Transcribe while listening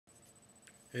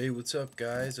Hey, what's up,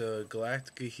 guys?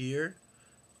 Galactica here.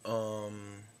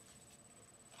 Um,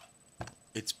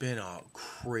 it's been a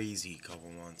crazy couple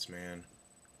months, man.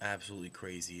 Absolutely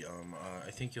crazy.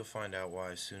 I think you'll find out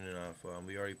why soon enough.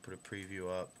 We already put a preview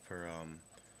up for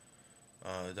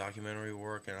the documentary we're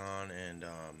working on, and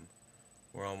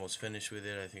we're almost finished with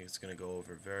it. I think it's gonna go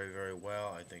over very, very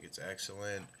well. I think it's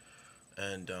excellent,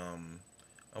 and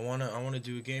I wanna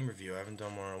do a game review. I haven't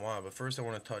done one in a while, but first I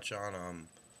want to touch on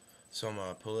some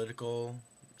political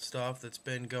stuff that's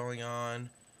been going on.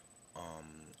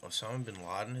 Osama bin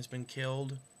Laden has been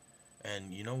killed,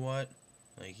 and you know what?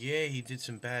 Like, yeah, he did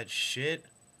some bad shit,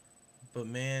 but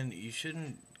man, you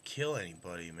shouldn't kill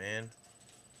anybody, man.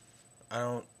 I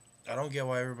don't, I don't get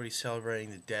why everybody's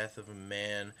celebrating the death of a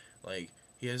man. Like,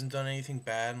 he hasn't done anything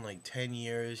bad in like 10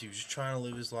 years. He was just trying to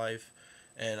live his life,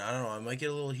 and I don't know. I might get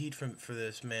a little heat for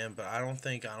this man, but I don't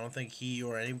think he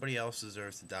or anybody else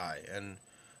deserves to die. And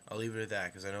I'll leave it at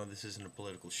that because I know this isn't a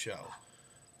political show.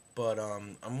 But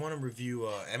I'm going to review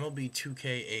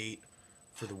MLB2k8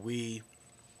 for the Wii.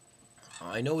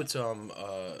 I know it's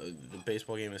the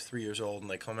baseball game is 3 years old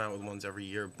and they come out with ones every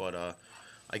year, but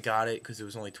I got it because it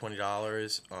was only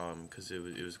 $20 because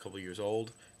it was a couple years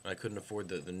old and I couldn't afford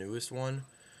the newest one.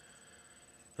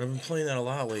 I've been playing that a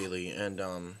lot lately and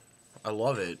I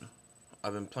love it.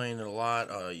 I've been playing it a lot.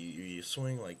 You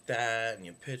swing like that and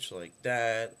you pitch like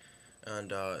that,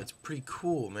 and it's pretty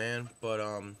cool, man. But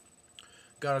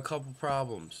got a couple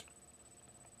problems.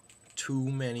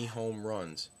 Too many home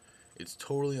runs. It's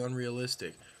totally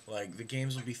unrealistic. Like, the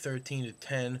games will be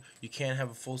 13-10. You can't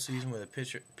have a full season where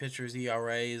the pitcher's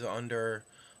ERA is under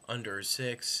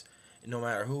 6. No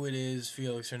matter who it is,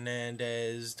 Felix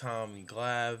Hernandez, Tommy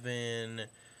Glavine,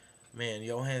 man,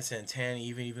 Johan Santana,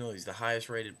 even though he's the highest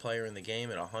rated player in the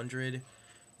game at 100,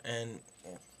 and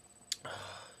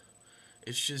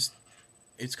it's just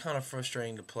it's kind of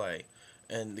frustrating to play.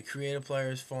 And the creative player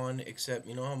is fun, except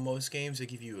you know how most games they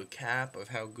give you a cap of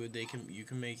how good you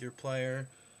can make your player,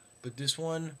 but this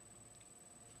one,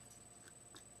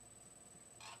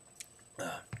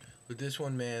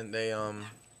 man, they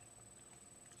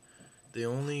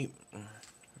only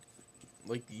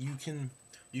like you can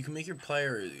make your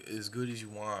player as good as you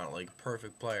want, like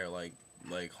perfect player, like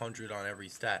 100 on every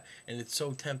stat, and it's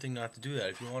so tempting not to do that.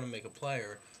 If you want to make a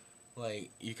player, like,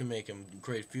 you can make him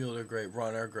great fielder, great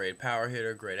runner, great power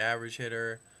hitter, great average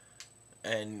hitter,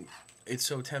 and it's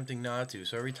so tempting not to.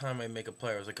 So every time I make a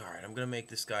player, I was like, all right, I'm gonna make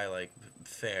this guy like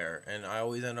fair, and I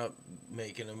always end up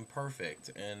making him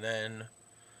perfect, and then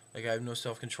like I have no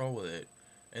self control with it,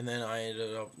 and then I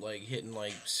ended up like hitting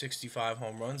like 65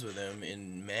 home runs with him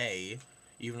in May,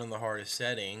 even on the hardest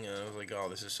setting, and I was like, oh,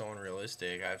 this is so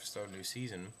unrealistic. I have to start a new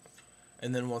season,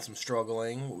 and then once I'm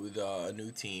struggling with a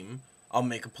new team, I'll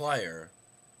make a player,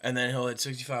 and then he'll hit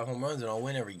 65 home runs and I'll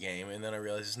win every game, and then I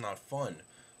realize it's not fun.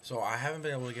 So I haven't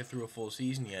been able to get through a full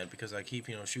season yet because I keep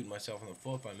shooting myself in the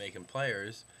foot by making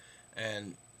players,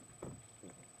 and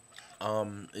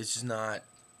it's just not.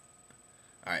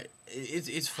 All right,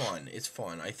 it's fun. It's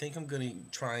fun. I think I'm gonna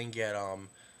try and get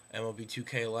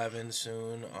MLB2k11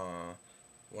 soon.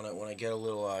 When I get a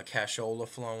little cashola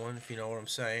flowing, if you know what I'm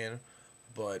saying.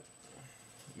 But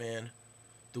man,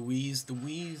 the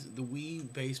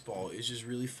Wii baseball is just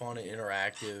really fun and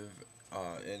interactive,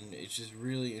 and it's just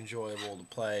really enjoyable to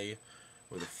play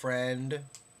with a friend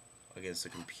against a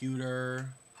computer.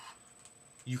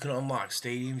 You can unlock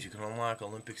stadiums. You can unlock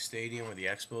Olympic Stadium where the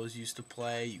Expos used to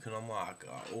play. You can unlock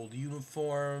old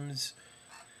uniforms.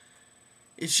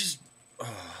 It's just, uh,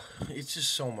 it's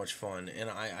just so much fun, and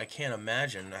I can't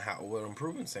imagine what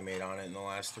improvements they made on it in the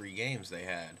last 3 games they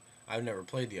had. I've never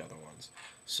played the other ones,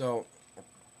 so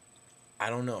I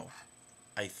don't know.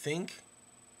 I think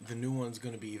the new one's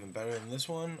going to be even better than this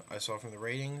one. I saw from the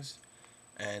ratings.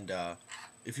 And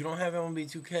if you don't have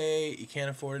MLB 2K, you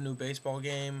can't afford a new baseball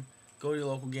game, go to your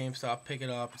local GameStop, pick it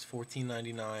up. It's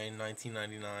 $14.99,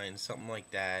 $19.99, something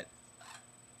like that.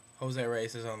 Jose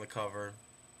Reyes is on the cover.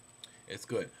 It's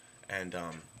good. And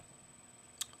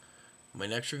my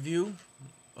next review,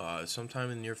 sometime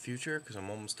in the near future, because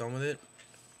I'm almost done with it,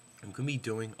 I'm going to be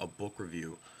doing a book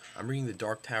review. I'm reading the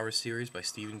Dark Tower series by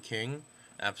Stephen King.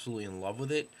 Absolutely in love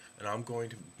with it. And I'm going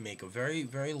to make a very,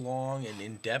 very long and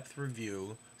in-depth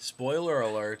review. Spoiler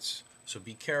alerts, so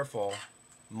be careful,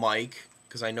 Mike,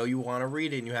 because I know you want to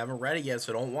read it and you haven't read it yet,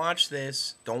 so don't watch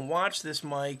this. Don't watch this,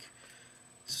 Mike.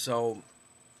 So,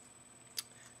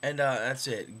 and that's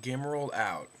it. Game World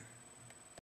out.